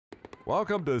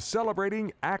Welcome to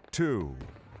Celebrating Act Two.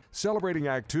 Celebrating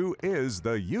Act Two is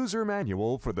the user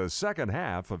manual for the second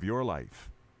half of your life.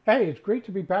 Hey, it's great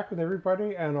to be back with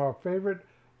everybody and our favorite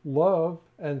love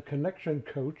and connection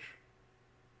coach,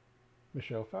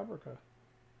 Michele Fabrega.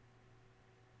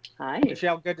 Hi.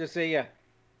 Michele, good to see you.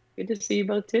 Good to see you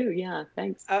both too. Yeah,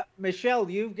 thanks. Michele,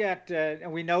 you've got, and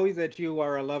we know that you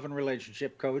are a love and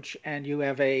relationship coach, and you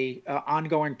have a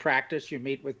ongoing practice. You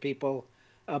meet with people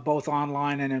both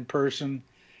online and in person,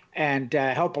 and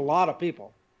help a lot of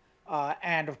people.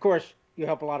 And of course, you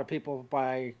help a lot of people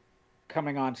by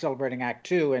coming on Celebrating Act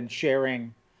Two and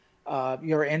sharing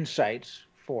your insights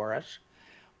for us.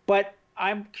 But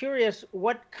I'm curious,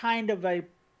 what kind of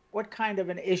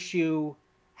an issue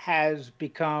has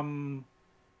become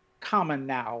common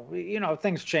now? You know,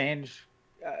 things change.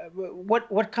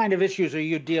 What kind of issues are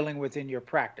you dealing with in your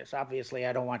practice? Obviously,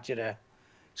 I don't want you to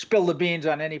spill the beans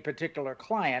on any particular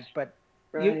client, but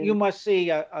Right. you must see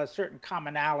a certain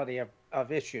commonality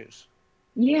of issues.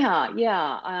 Yeah.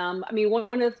 I mean, one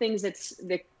of the things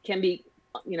that can be,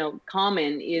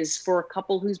 common is for a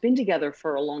couple who's been together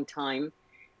for a long time,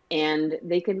 and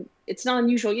it's not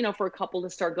unusual, for a couple to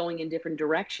start going in different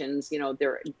directions.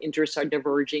 Their interests are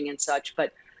diverging and such,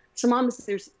 but sometimes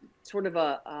there's sort of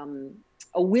a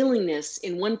willingness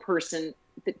in one person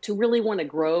to really want to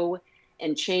grow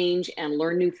and change and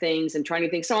learn new things and try new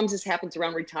things. Sometimes this happens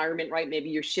around retirement, right? Maybe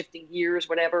you're shifting gears,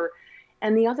 whatever.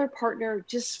 And the other partner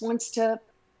just wants to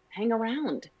hang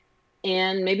around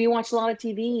and maybe watch a lot of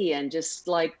TV and just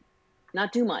like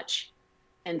not do much.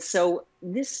 And so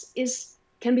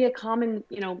can be a common,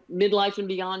 midlife and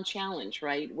beyond challenge,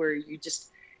 right? Where you've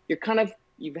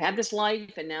had this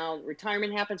life and now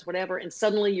retirement happens, whatever. And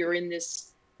suddenly you're in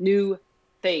this new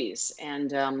phase.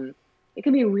 And it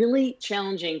can be really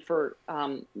challenging for,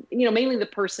 mainly the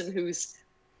person who's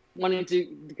wanting to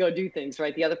go do things,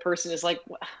 right? The other person is like,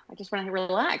 well, I just want to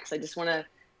relax. I just want to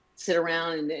sit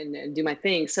around and do my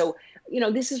thing. So,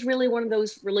 this is really one of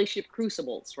those relationship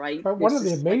crucibles, right? But one of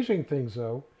the amazing things,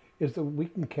 though, is that we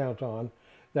can count on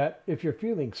that if you're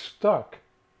feeling stuck,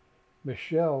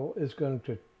 Michele is going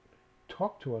to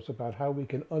talk to us about how we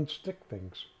can unstick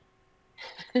things.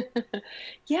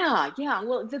 Yeah.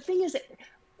 Well, the thing is,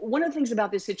 one of the things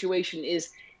about this situation is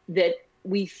that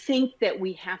we think that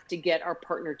we have to get our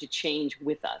partner to change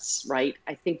with us, right?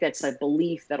 I think that's a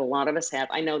belief that a lot of us have.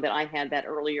 I know that I had that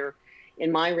earlier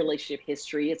in my relationship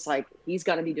history. It's like, he's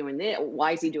got to be doing this.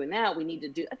 Why is he doing that? We need to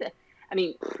do that. I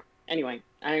mean, anyway,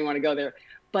 I don't even want to go there.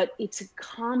 But it's a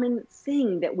common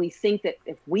thing that we think that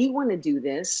if we want to do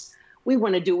this, we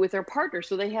want to do it with our partner,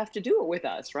 so they have to do it with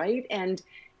us, right? And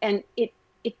it's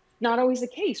not always the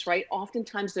case, right?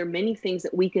 Oftentimes there are many things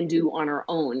that we can do on our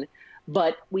own,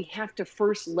 but we have to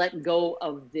first let go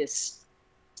of this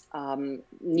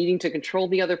needing to control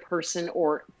the other person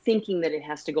or thinking that it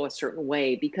has to go a certain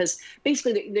way, because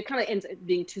basically there kind of ends up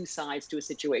being two sides to a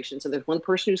situation. So there's one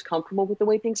person who's comfortable with the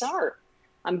way things are.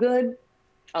 I'm good.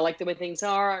 I like the way things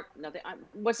are.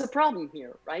 What's the problem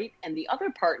here, right? And the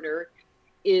other partner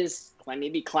is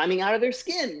maybe climbing out of their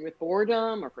skin with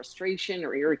boredom or frustration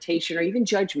or irritation or even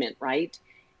judgment, right?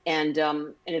 And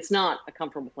it's not a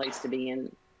comfortable place to be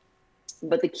in.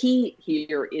 But the key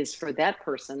here is for that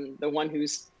person, the one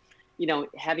who's,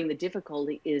 having the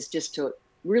difficulty, is just to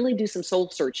really do some soul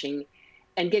searching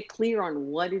and get clear on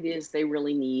what it is they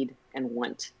really need and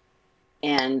want.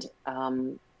 And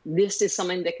this is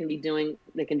something they can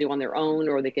do on their own,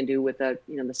 or they can do with the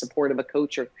support of a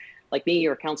coach or like me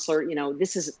or a counselor.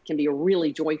 Can be a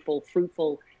really joyful,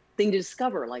 fruitful thing to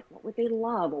discover, like what would they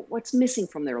love, or what's missing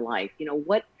from their life,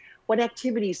 what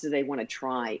activities do they want to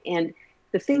try. And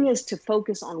the thing is to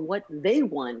focus on what they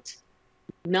want,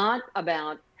 not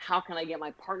about how can I get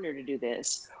my partner to do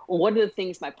this, or what are the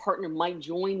things my partner might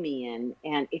join me in.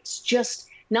 And it's just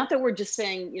not that we're just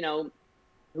saying,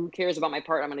 who cares about my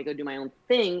partner? I'm going to go do my own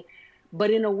thing.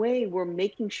 But in a way, we're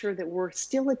making sure that we're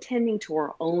still attending to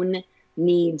our own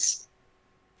needs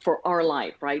for our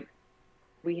life, right?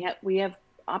 We have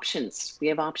options. We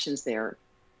have options there.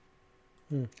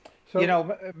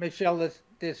 So, Michele,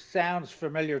 this sounds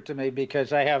familiar to me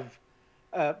because I have,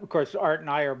 of course, Art and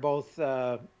I are both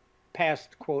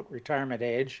past, quote, retirement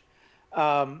age.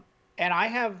 And I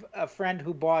have a friend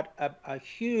who bought a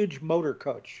huge motor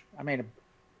coach. I mean,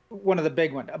 one of the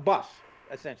big ones, a bus,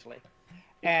 essentially.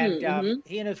 And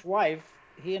he and his wife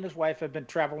have been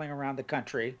traveling around the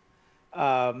country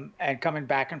and coming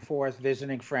back and forth,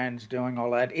 visiting friends, doing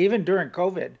all that. Even during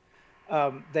COVID,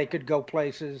 they could go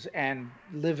places and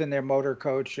live in their motor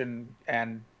coach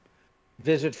and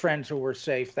visit friends who were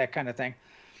safe, that kind of thing.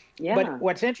 Yeah. But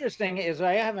what's interesting is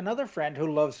I have another friend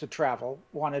who loves to travel,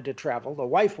 wanted to travel. The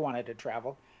wife wanted to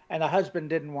travel, and the husband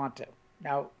didn't want to.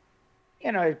 Now,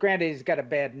 granted, he's got a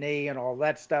bad knee and all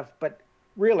that stuff, but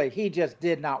really, he just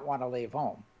did not want to leave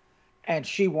home. And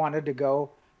she wanted to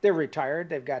go. They're retired,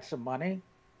 they've got some money.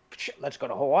 Let's go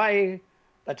to Hawaii.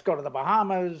 Let's go to the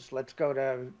Bahamas. Let's go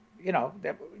to,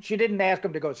 she didn't ask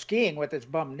him to go skiing with his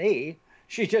bum knee.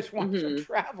 She just wants to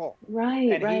travel.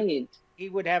 Right, And right. he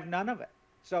would have none of it.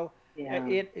 So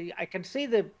Yeah. I can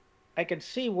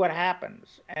see what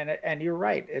happens, and you're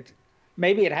right.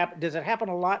 Maybe it happen. Does it happen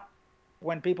a lot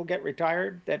when people get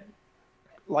retired that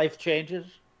life changes?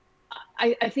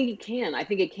 I think it can. I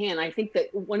think it can. I think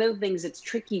that one of the things that's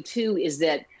tricky too is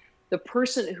that the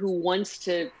person who wants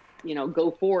to,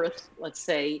 go forth, let's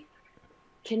say,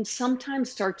 can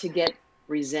sometimes start to get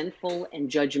resentful and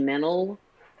judgmental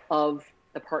of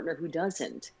the partner who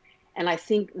doesn't. And I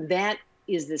think that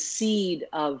is the seed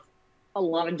of a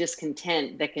lot of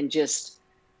discontent that can just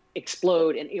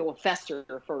explode, and it will fester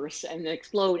first and then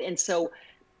explode. And so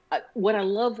what I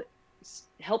love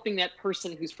helping that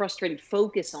person who's frustrated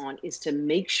focus on is to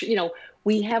make sure,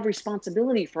 we have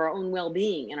responsibility for our own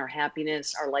well-being and our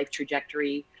happiness, our life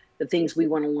trajectory, the things we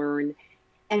want to learn.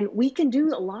 And we can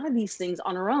do a lot of these things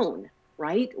on our own,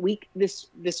 right? This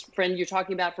friend you're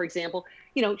talking about, for example,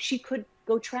 she could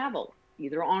go travel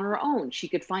either on her own. She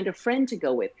could find a friend to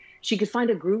go with. She could find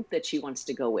a group that she wants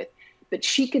to go with. But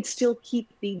she could still keep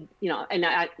the, and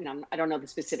I don't know the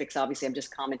specifics. Obviously, I'm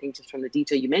just commenting just from the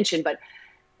detail you mentioned. But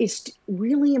it's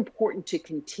really important to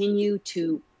continue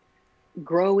to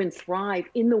grow and thrive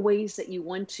in the ways that you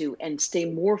want to, and stay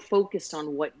more focused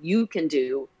on what you can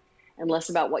do and less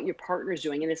about what your partner's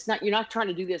doing. And you're not trying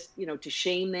to do this, to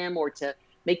shame them or to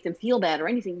make them feel bad or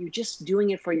anything. You're just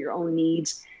doing it for your own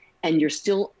needs, and you're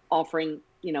still offering,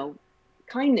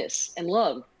 kindness and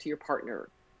love to your partner.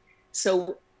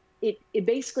 So it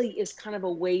basically is kind of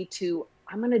a way to,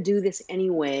 I'm going to do this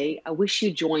anyway. I wish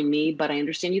you'd join me, but I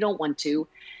understand you don't want to.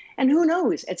 And who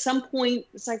knows, at some point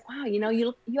it's like, wow,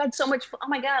 you had so much fun. Oh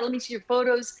my God, let me see your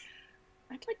photos.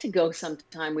 I'd like to go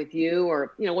sometime with you.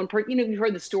 Or, you've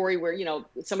heard the story where,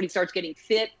 somebody starts getting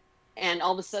fit and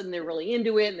all of a sudden they're really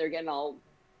into it and they're getting all,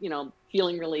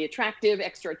 feeling really attractive,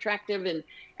 extra attractive.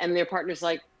 And their partner's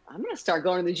like, I'm going to start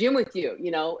going to the gym with you,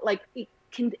 like it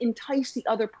can entice the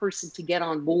other person to get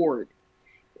on board.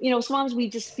 Sometimes we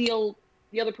just feel,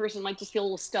 the other person might just feel a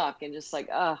little stuck and just like,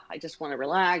 I just want to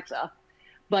relax.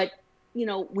 But,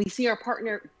 we see our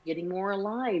partner getting more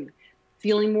alive,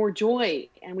 feeling more joy,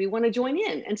 and we want to join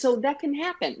in. And so that can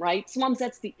happen, right? Sometimes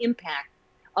that's the impact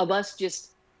of us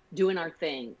just doing our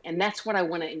thing. And that's what I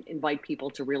want to invite people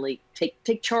to really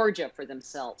take charge of for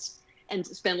themselves, and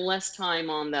spend less time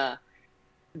on the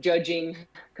judging,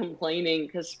 complaining,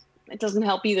 because it doesn't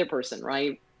help either person,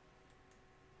 right?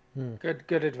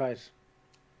 Good advice.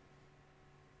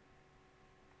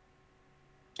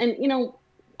 And,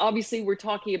 obviously we're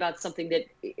talking about something that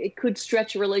it could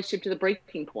stretch a relationship to the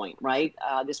breaking point, right?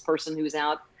 This person who's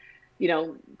out,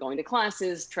 going to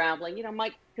classes, traveling,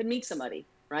 could meet somebody,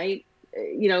 right?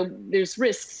 There's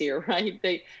risks here, right?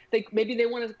 Maybe they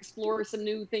want to explore some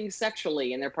new things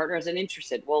sexually and their partner isn't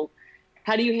interested. Well,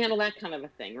 how do you handle that kind of a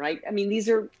thing, right? I mean, these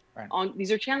are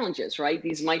challenges, right?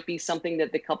 These might be something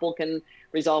that the couple can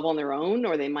resolve on their own,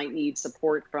 or they might need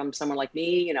support from someone like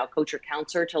me, coach or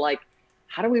counselor, to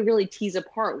how do we really tease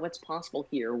apart what's possible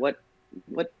here? What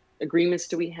agreements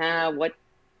do we have? What,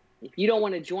 if you don't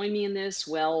want to join me in this,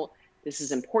 well, this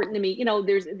is important to me.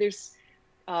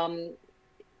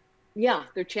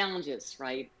 They're challenges,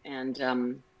 right?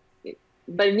 And,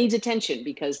 but it needs attention,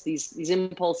 because these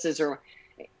impulses are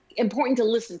important to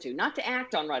listen to, not to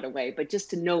act on right away, but just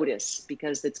to notice,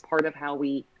 because it's part of how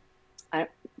we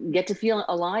get to feel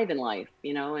alive in life,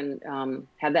 and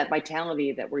have that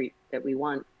vitality that we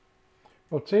want.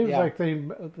 Well, it seems like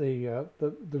the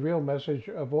real message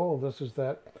of all of this is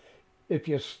that if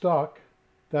you're stuck,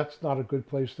 that's not a good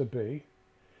place to be,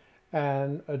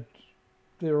 and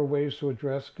there are ways to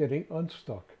address getting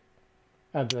unstuck.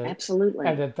 And Absolutely.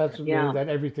 And that doesn't mean that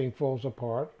everything falls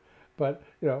apart, but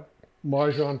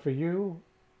mahjong for you,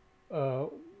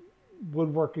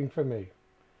 woodworking for me,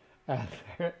 and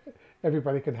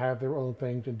everybody can have their own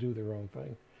things and do their own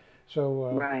thing.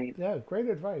 So right. Yeah, great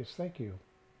advice. Thank you.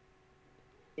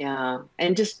 Yeah.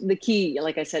 And just the key,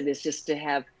 like I said, is just to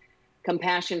have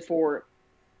compassion for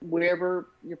whatever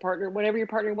your partner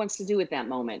wants to do at that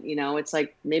moment. It's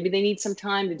like, maybe they need some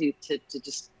time to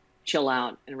just chill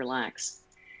out and relax.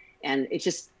 And it's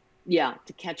just,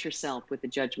 to catch yourself with the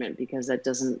judgment, because that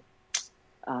doesn't,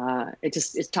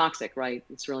 it's toxic, right?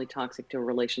 It's really toxic to a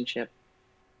relationship.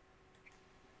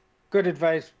 Good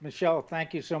advice, Michele.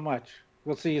 Thank you so much.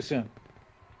 We'll see you soon.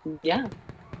 Yeah.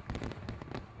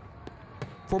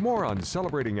 For more on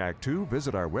Celebrating Act Two,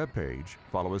 visit our webpage,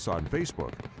 follow us on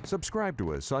Facebook, subscribe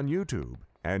to us on YouTube,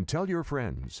 and tell your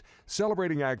friends.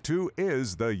 Celebrating Act Two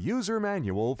is the user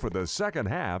manual for the second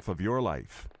half of your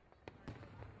life.